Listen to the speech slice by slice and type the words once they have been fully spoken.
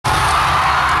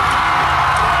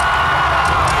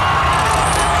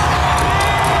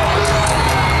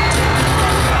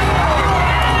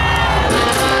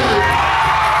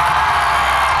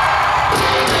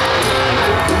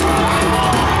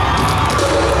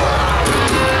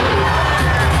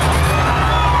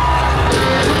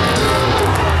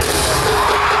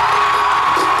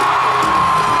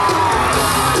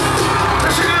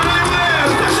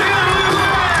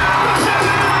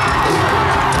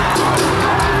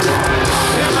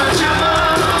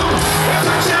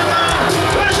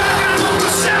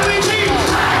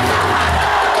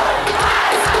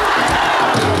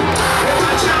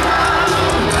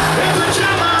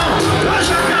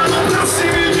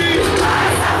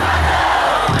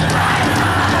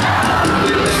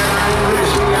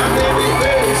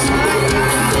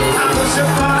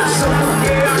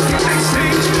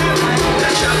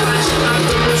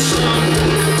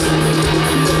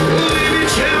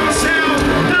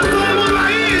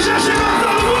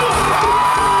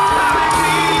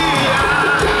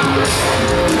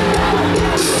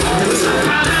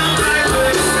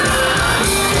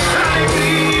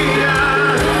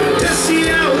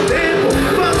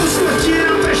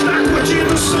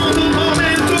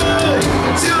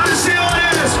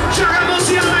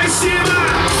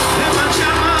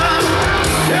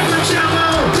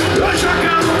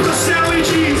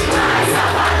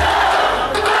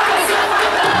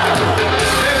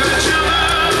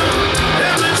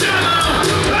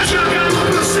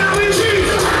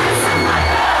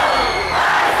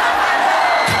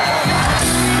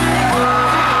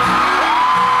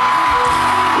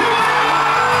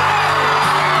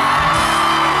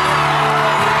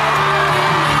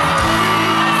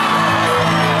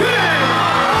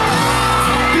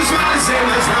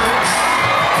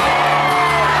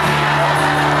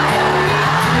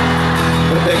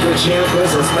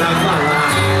pra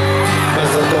falar, mas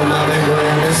não toma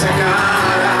vergonha nessa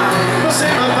cara. Você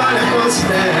não vale a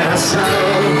consideração,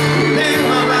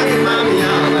 nenhuma lágrima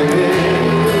minha vai ver.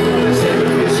 Eu sempre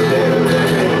quis ter o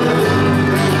perdão.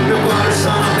 Meu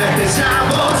coração não pertence a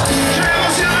você. Já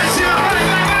você vai se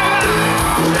apagar.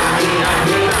 Na minha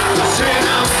vida você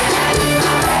não.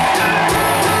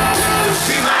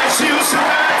 Se mais se o seu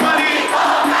telefone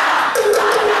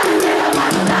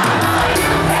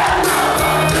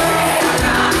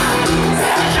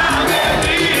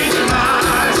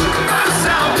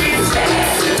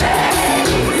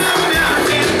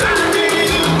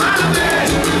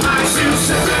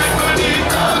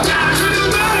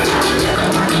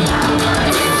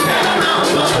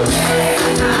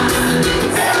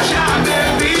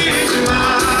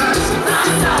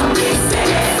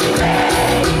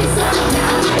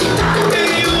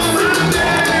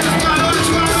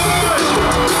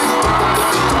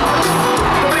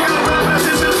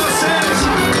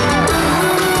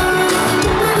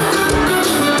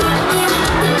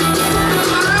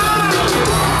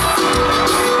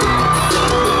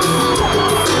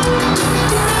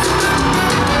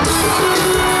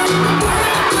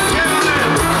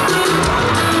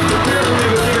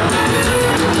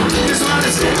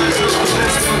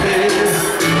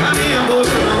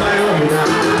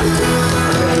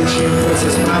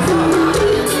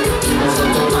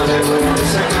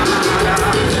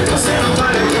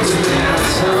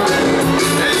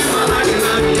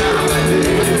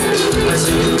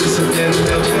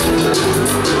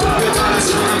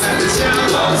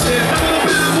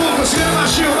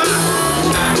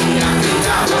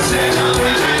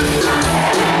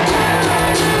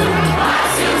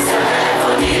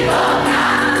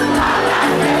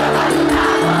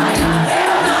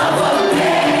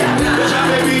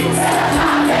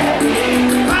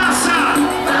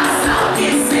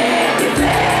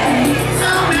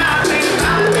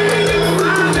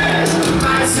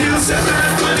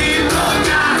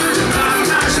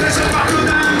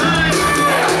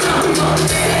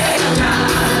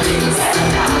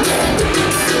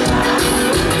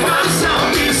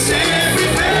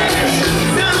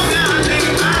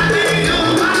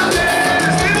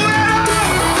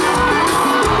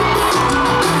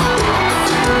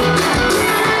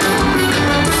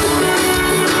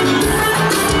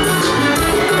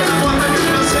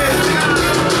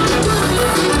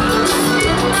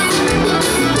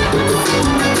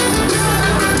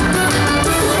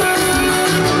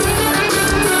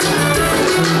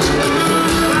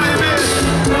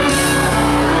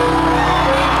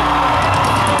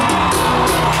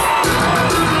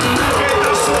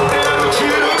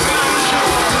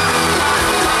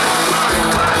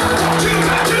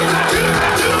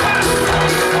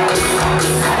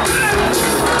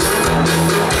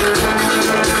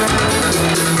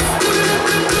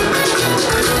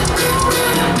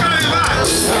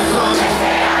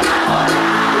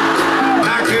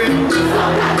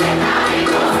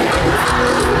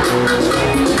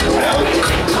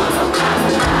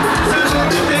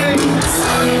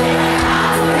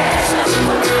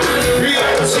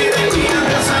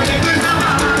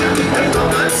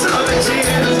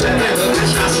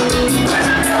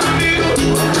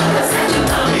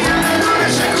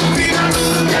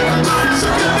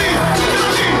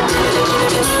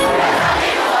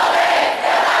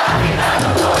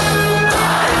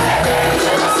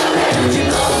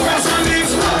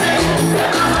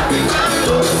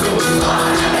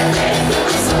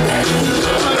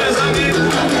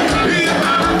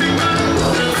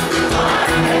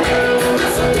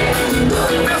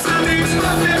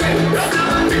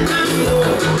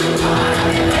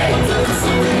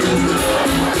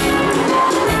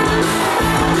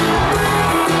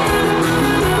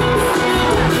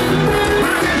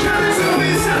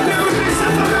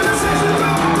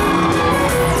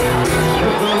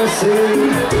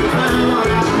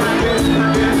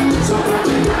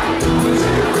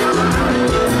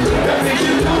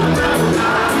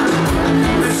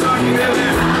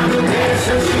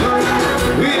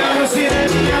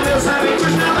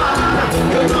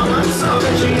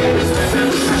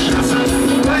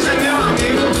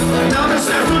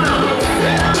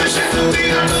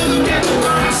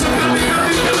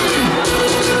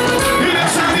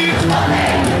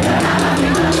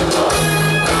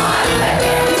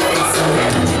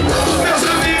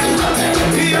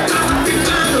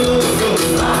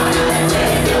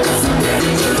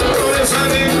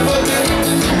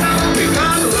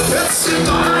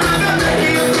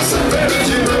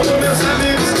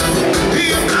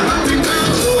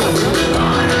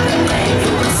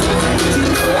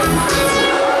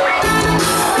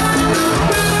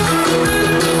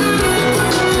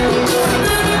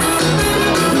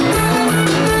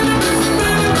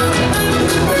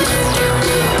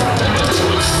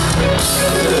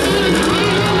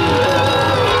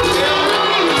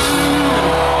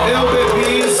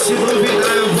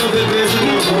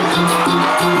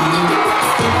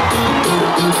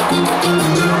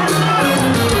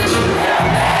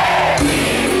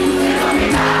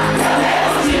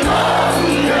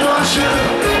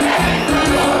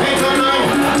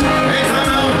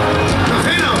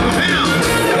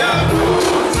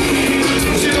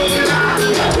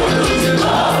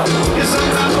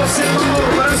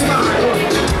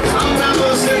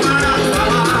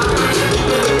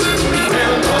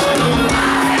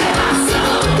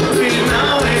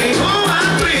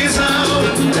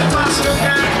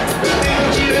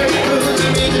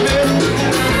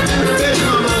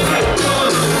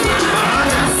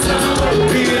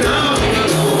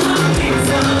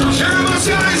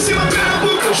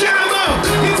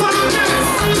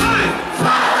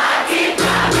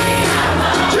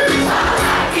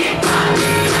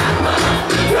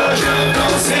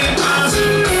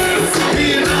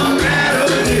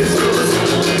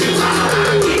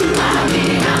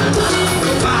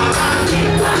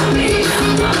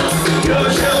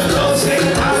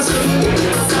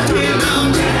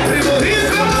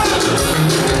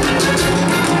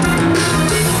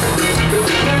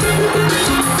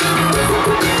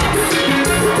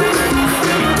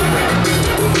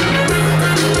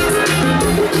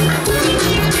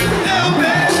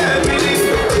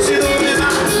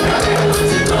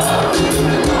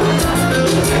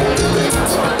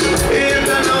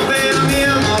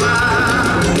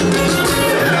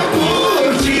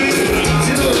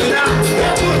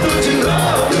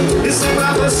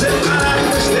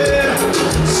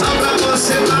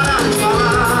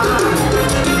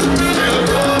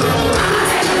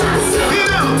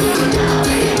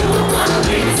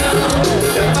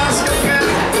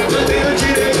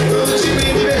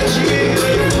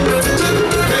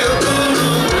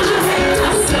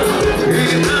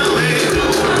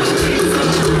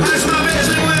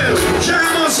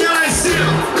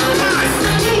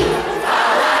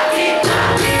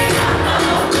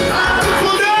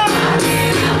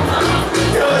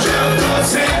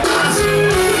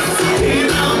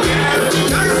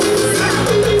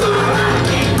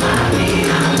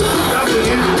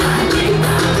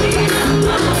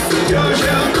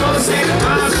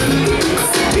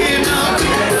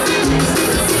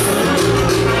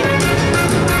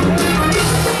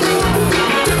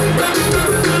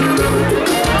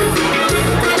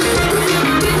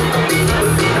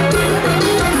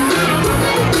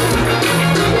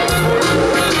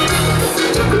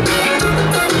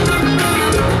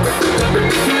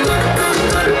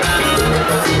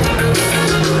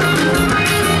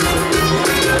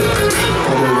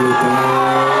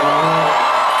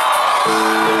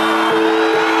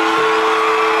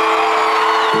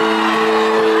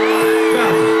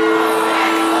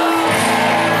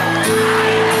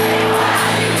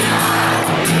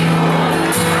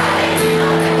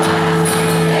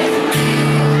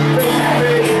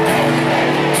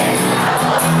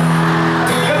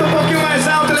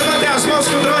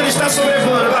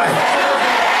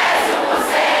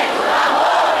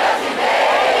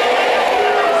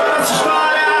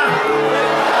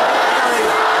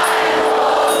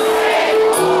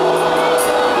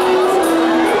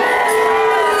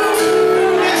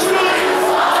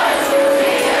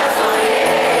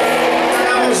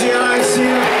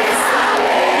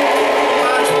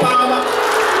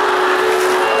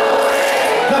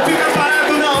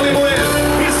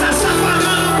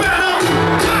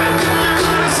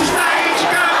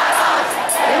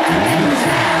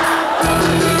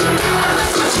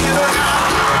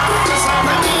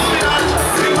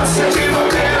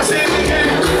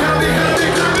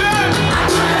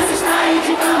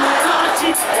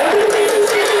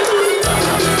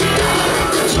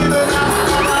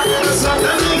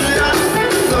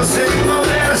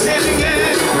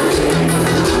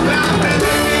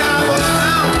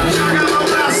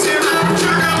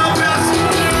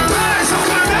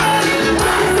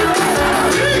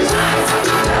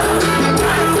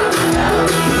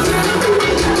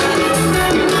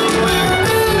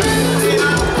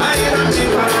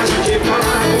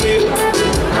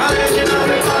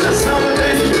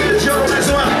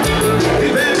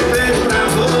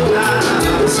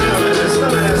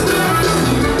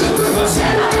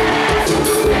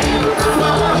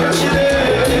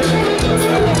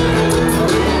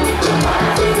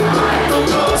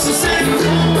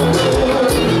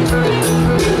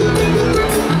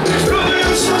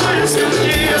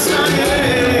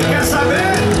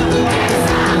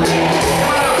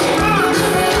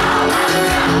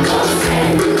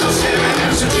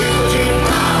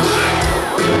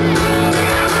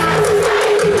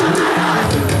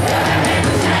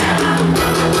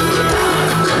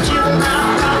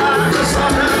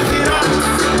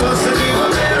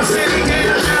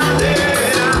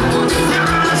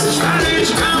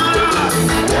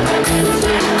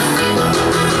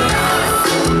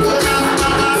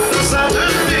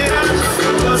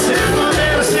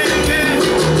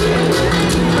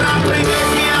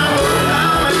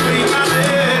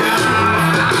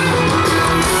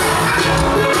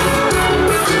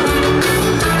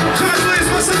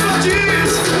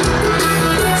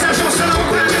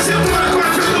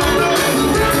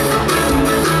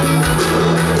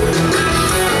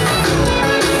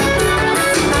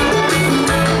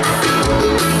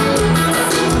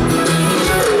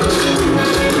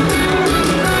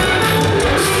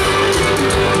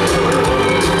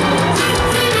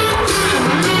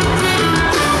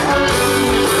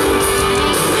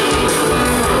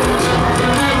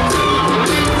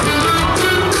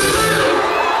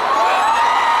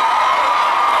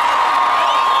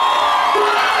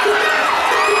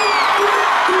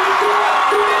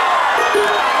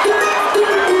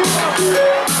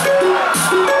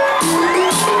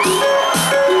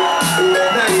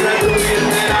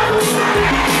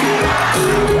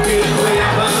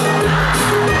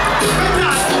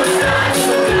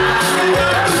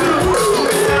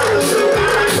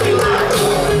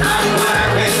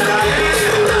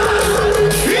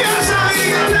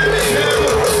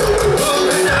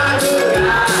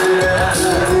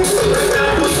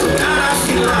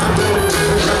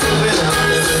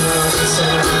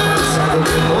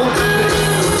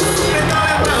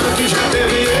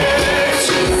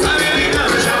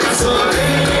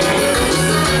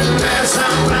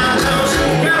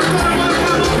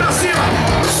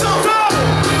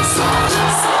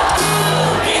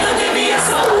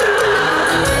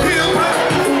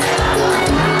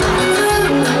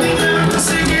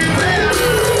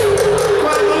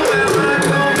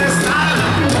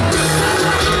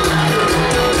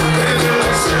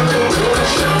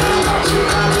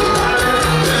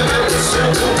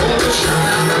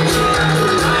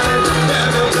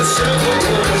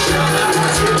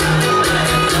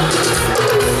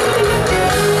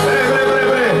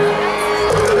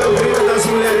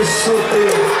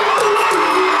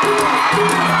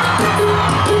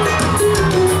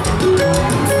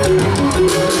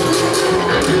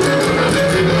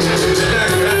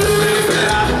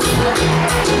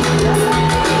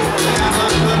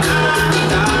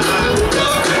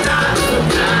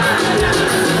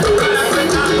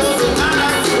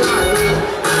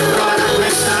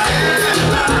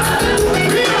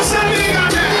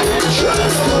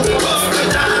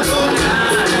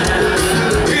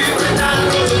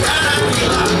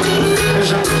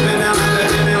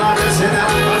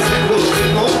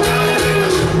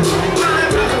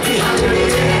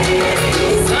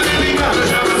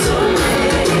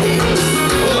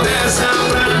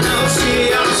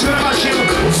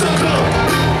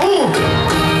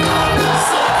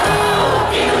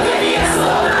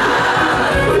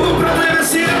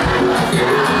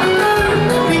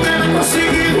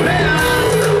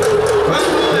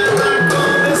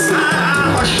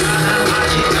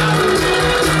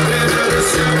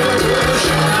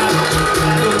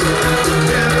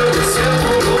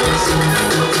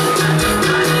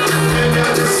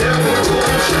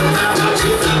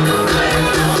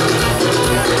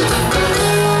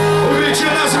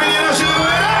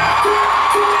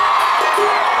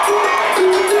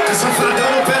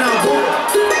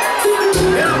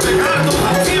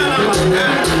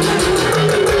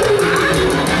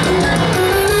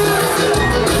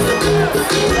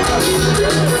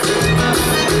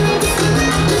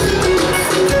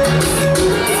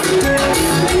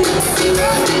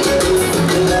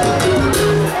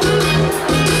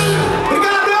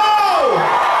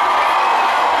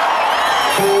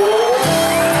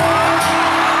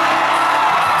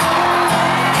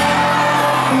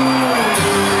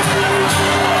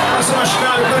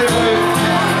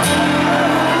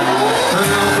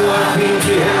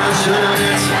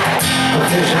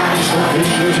Porque já estou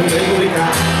vivo de me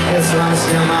publicar. É só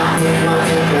se amar por uma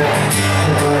mulher.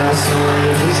 O coração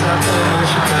ainda está tão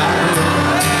machucado.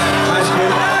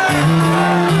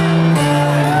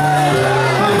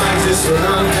 Mas isso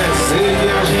não quer dizer que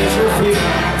a gente não fica.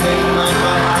 Tem uma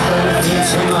palavra no fim de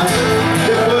semana.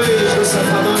 Depois do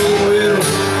Safadão e Limoeiro,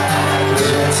 a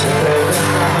gente se entrega.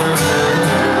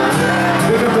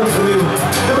 Vem cantando comigo.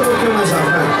 Canta um pouquinho mais alto,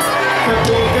 vai.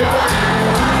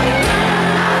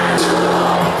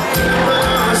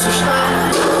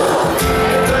 Assustado,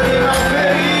 animal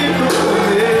ferido por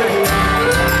medo,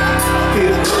 que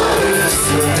por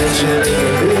isso deixa de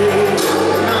beber.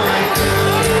 Não é que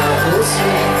a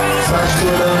você, só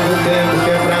estourando o tempo que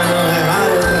é pra não errar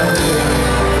outra vez.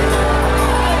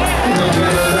 Não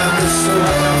quero outra pessoa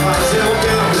pra fazer o que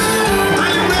eu.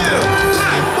 Vai, Limoeiro,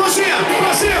 vai, mãozinha,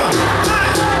 pra cima, vai.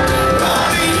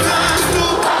 Por enquanto,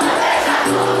 deixa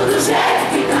tudo do jeito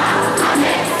que tá. A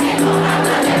gente se encontra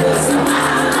pra negociar.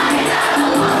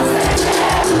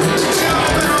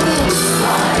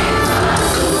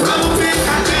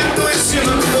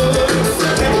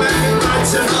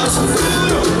 Nosso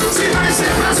futuro, se vai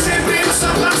ser pra sempre, eu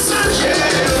sou passageiro.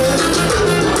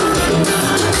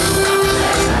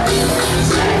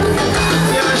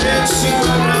 E a gente se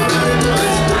encontra pra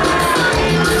depois.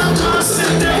 Eu não posso ser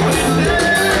teu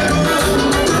primeiro.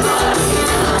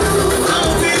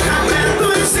 Vamos ficar perto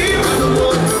em cima do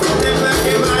mundo. O tempo é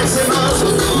que vai ser nosso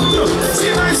futuro, se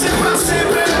vai ser pra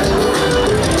sempre.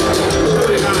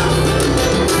 Obrigado.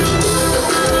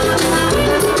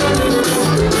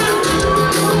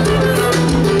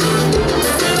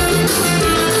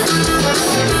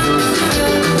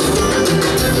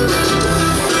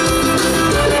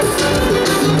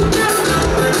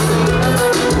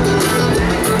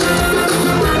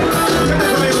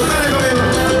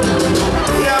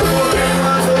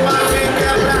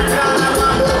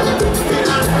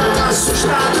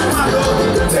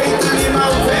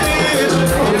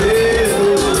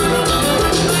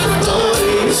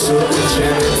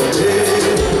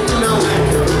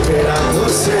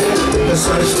 Eu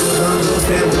só estou dando o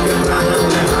tempo que é pra não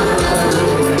errar.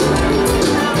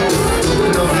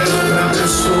 Não quero outra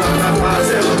pessoa pra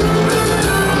fazer o.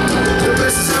 Tô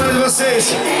precisando de vocês.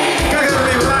 Carrega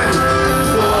comigo, vai.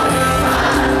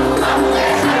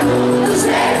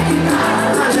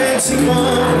 A gente se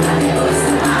encontra.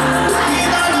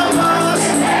 Ainda não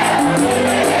posso.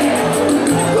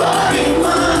 Por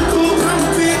enquanto, não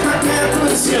fica quieto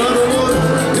em cima do muro.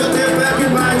 Meu tempo é que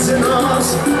vai dizer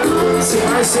nosso. Se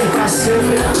vai ser pra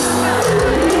sempre.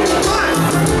 Vai!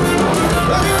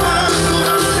 Por enquanto,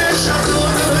 não deixa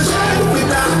tudo do jeito que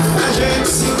tá. A gente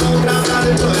se encontra pra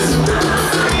depois.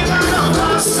 Ainda não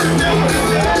posso ser teu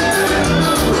primeiro.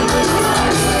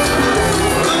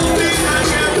 Não fica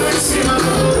quieto em cima do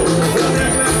muro. Meu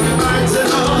tempo é que vai dizer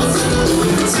nosso.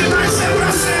 Se vai ser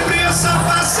pra sempre, eu só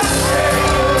faço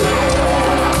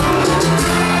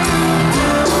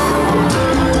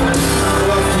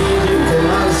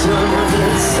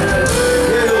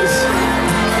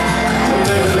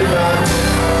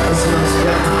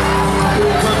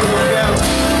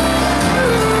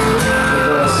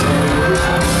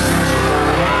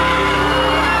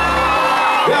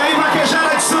e aí,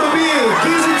 vaquejada de Surubim,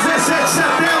 15 e 17 de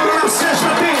setembro, na sexta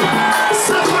tem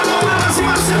Safadão, Malas e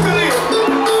Marcelo Felipe.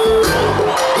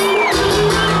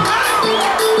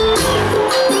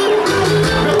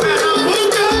 Meu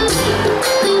Pernambuco,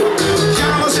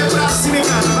 chama você pra cima e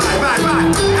canta, vai.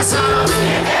 Essa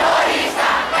novinha é terrorista,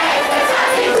 é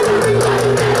especialista.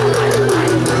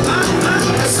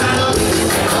 Essa novinha é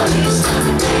terrorista,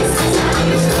 é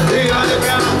especialista. E olha o que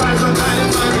ela faz, vai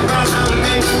levando pra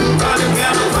também. Olha o que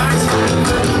ela faz.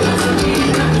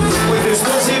 Muito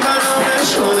explosivo.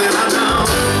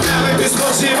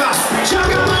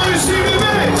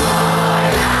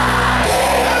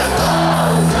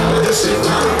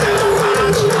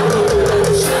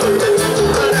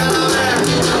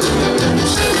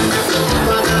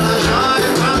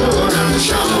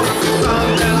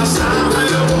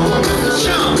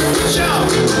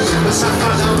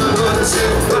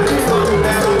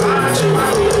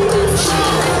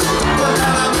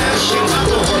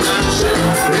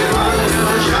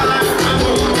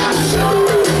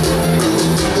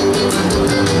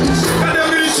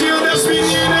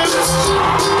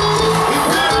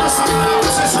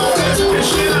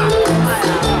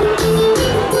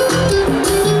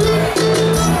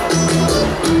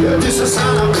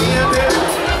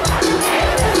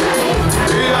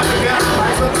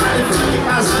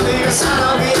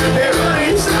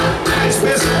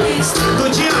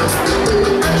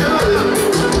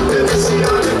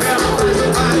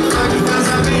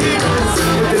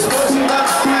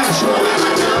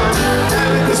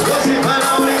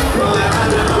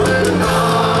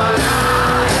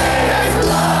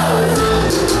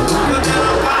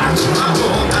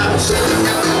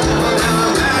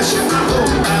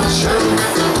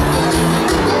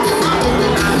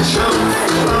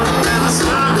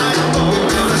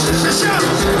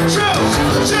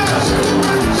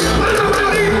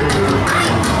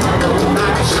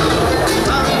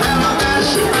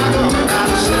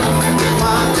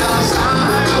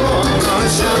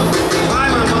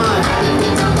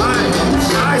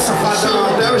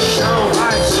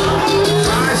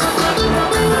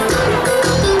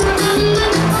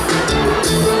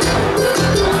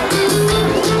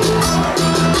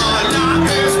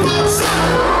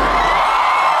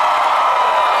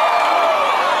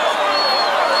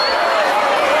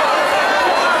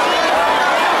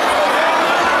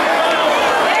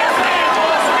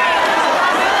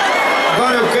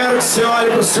 que você olhe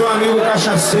pro seu amigo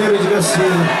cachaceiro e diga assim: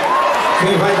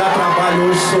 quem vai dar trabalho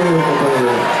hoje sou eu,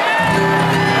 companheiro.